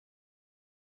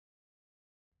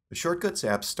The Shortcuts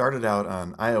app started out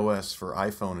on iOS for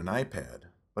iPhone and iPad,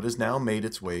 but has now made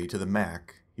its way to the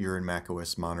Mac here in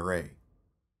macOS Monterey.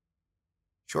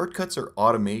 Shortcuts are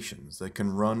automations that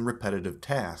can run repetitive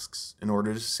tasks in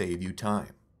order to save you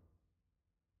time.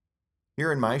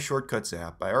 Here in my Shortcuts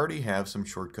app, I already have some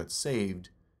shortcuts saved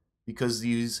because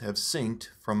these have synced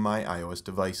from my iOS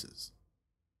devices.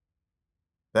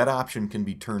 That option can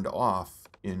be turned off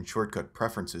in Shortcut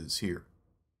Preferences here.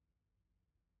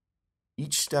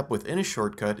 Each step within a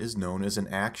shortcut is known as an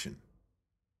action.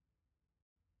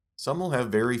 Some will have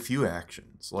very few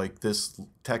actions, like this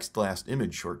Text Last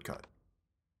Image shortcut.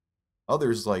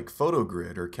 Others, like Photo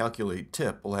Grid or Calculate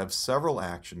Tip, will have several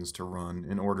actions to run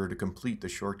in order to complete the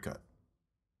shortcut.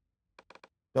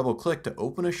 Double-click to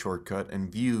open a shortcut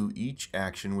and view each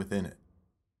action within it.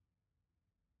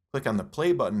 Click on the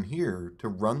play button here to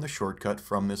run the shortcut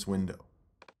from this window.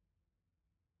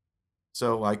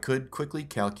 So I could quickly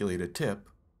calculate a tip,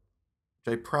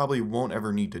 which I probably won't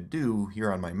ever need to do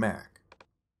here on my Mac.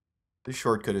 This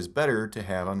shortcut is better to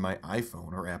have on my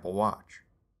iPhone or Apple Watch.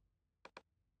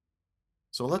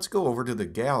 So let's go over to the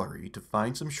gallery to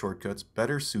find some shortcuts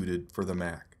better suited for the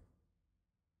Mac.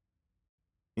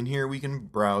 In here we can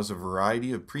browse a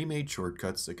variety of pre-made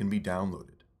shortcuts that can be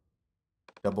downloaded.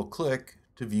 Double-click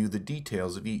to view the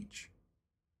details of each.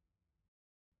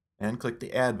 And click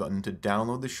the Add button to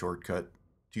download the shortcut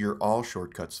to your All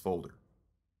Shortcuts folder.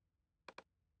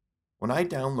 When I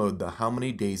download the How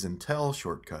Many Days Until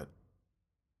shortcut,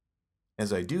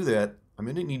 as I do that, I'm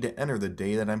going to need to enter the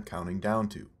day that I'm counting down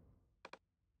to.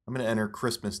 I'm going to enter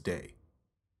Christmas Day.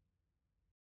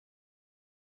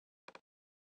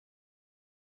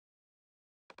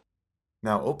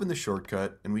 Now open the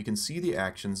shortcut and we can see the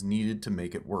actions needed to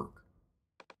make it work.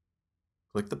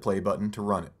 Click the play button to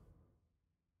run it.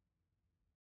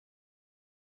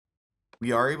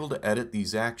 We are able to edit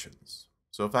these actions.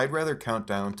 So if I'd rather count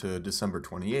down to December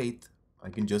 28th,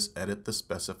 I can just edit the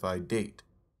specified date.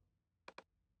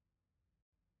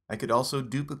 I could also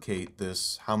duplicate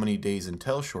this How Many Days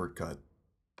Until shortcut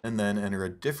and then enter a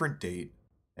different date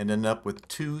and end up with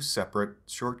two separate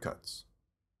shortcuts.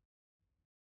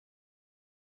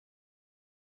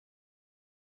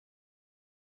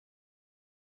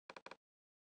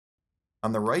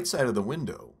 On the right side of the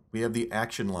window, we have the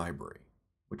Action Library,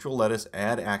 which will let us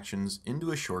add actions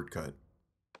into a shortcut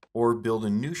or build a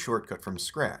new shortcut from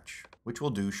scratch, which we'll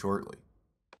do shortly.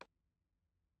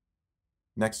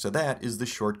 Next to that is the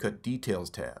Shortcut Details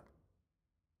tab.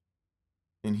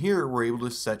 In here, we're able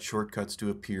to set shortcuts to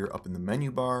appear up in the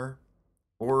menu bar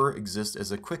or exist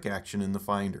as a quick action in the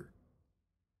Finder.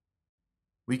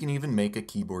 We can even make a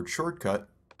keyboard shortcut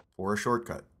for a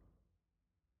shortcut.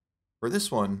 For this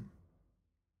one,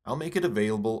 I'll make it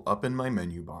available up in my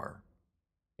menu bar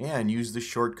and use the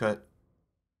shortcut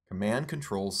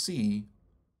Command-Control-C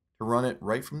to run it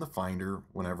right from the Finder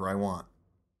whenever I want.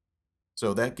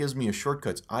 So that gives me a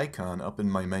shortcuts icon up in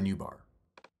my menu bar.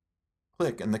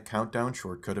 Click and the countdown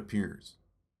shortcut appears.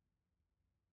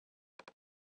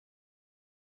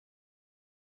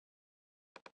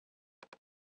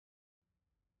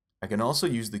 I can also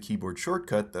use the keyboard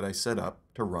shortcut that I set up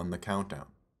to run the countdown.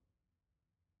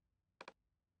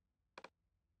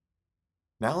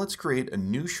 Now let's create a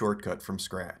new shortcut from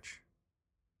scratch.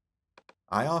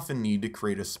 I often need to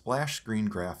create a splash screen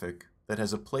graphic that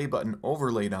has a play button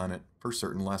overlaid on it for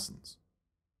certain lessons.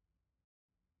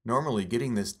 Normally,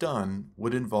 getting this done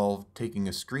would involve taking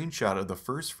a screenshot of the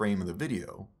first frame of the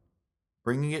video,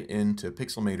 bringing it into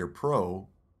Pixelmator Pro,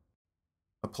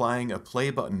 applying a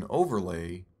play button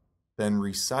overlay, then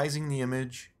resizing the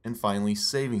image, and finally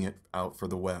saving it out for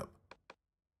the web.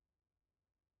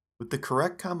 With the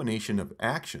correct combination of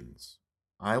actions,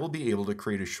 I will be able to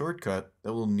create a shortcut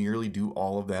that will nearly do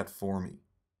all of that for me.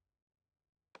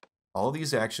 All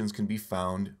these actions can be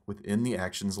found within the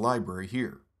Actions library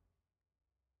here.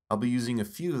 I'll be using a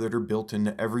few that are built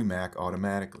into every Mac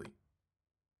automatically,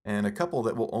 and a couple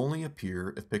that will only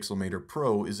appear if Pixelmator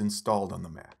Pro is installed on the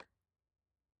Mac.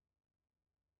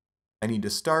 I need to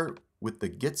start with the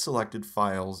Get Selected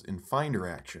Files in Finder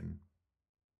action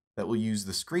that will use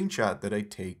the screenshot that I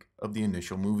take of the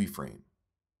initial movie frame.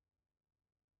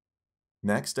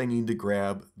 Next, I need to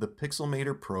grab the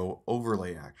Pixelmator Pro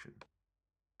Overlay action.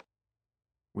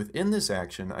 Within this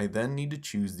action, I then need to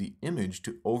choose the image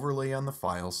to overlay on the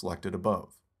file selected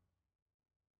above.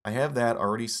 I have that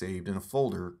already saved in a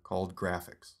folder called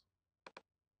Graphics.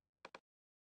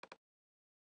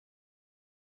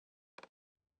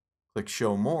 Click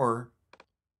Show More,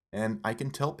 and I can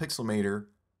tell Pixelmator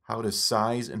how to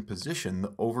size and position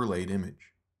the overlaid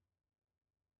image.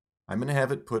 I'm going to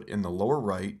have it put in the lower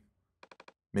right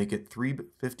make it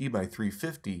 350 by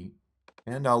 350,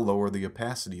 and I'll lower the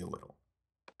opacity a little.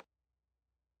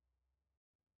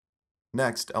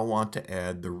 Next, I'll want to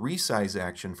add the resize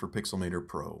action for Pixelmator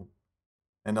Pro,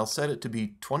 and I'll set it to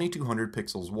be 2200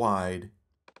 pixels wide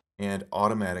and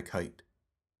automatic height.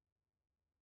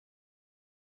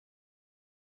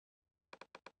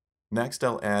 Next,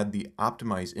 I'll add the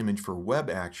Optimize Image for Web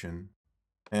action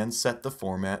and set the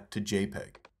format to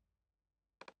JPEG.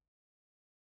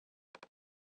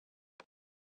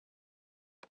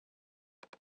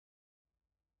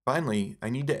 Finally, I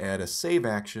need to add a Save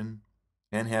action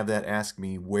and have that ask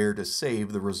me where to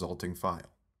save the resulting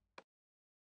file.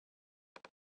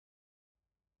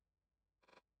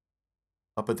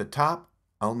 Up at the top,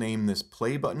 I'll name this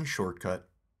Play Button shortcut,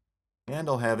 and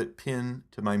I'll have it pinned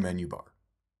to my menu bar.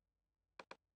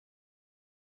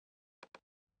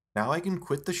 Now I can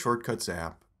quit the Shortcuts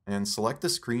app and select the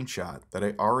screenshot that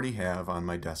I already have on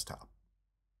my desktop.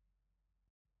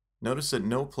 Notice that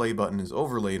no play button is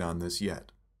overlaid on this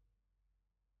yet.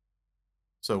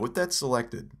 So with that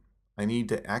selected, I need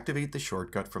to activate the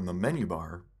shortcut from the menu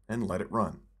bar and let it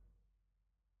run.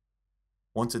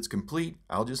 Once it's complete,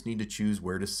 I'll just need to choose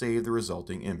where to save the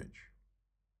resulting image.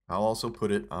 I'll also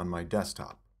put it on my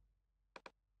desktop.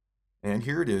 And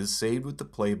here it is, saved with the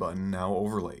play button now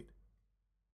overlaid.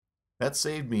 That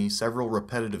saved me several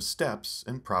repetitive steps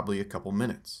and probably a couple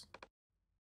minutes.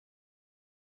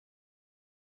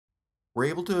 We're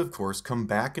able to, of course, come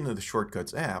back into the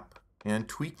Shortcuts app and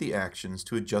tweak the actions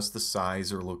to adjust the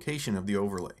size or location of the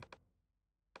overlay.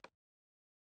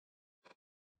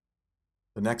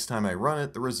 The next time I run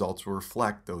it, the results will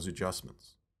reflect those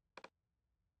adjustments.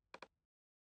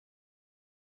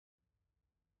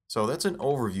 So that's an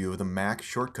overview of the Mac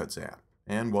Shortcuts app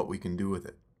and what we can do with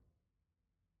it.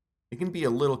 It can be a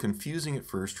little confusing at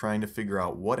first trying to figure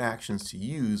out what actions to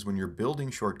use when you're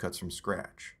building shortcuts from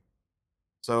scratch.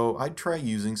 So I'd try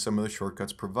using some of the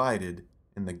shortcuts provided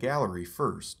in the gallery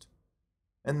first,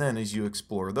 and then as you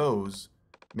explore those,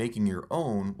 making your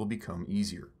own will become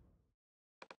easier.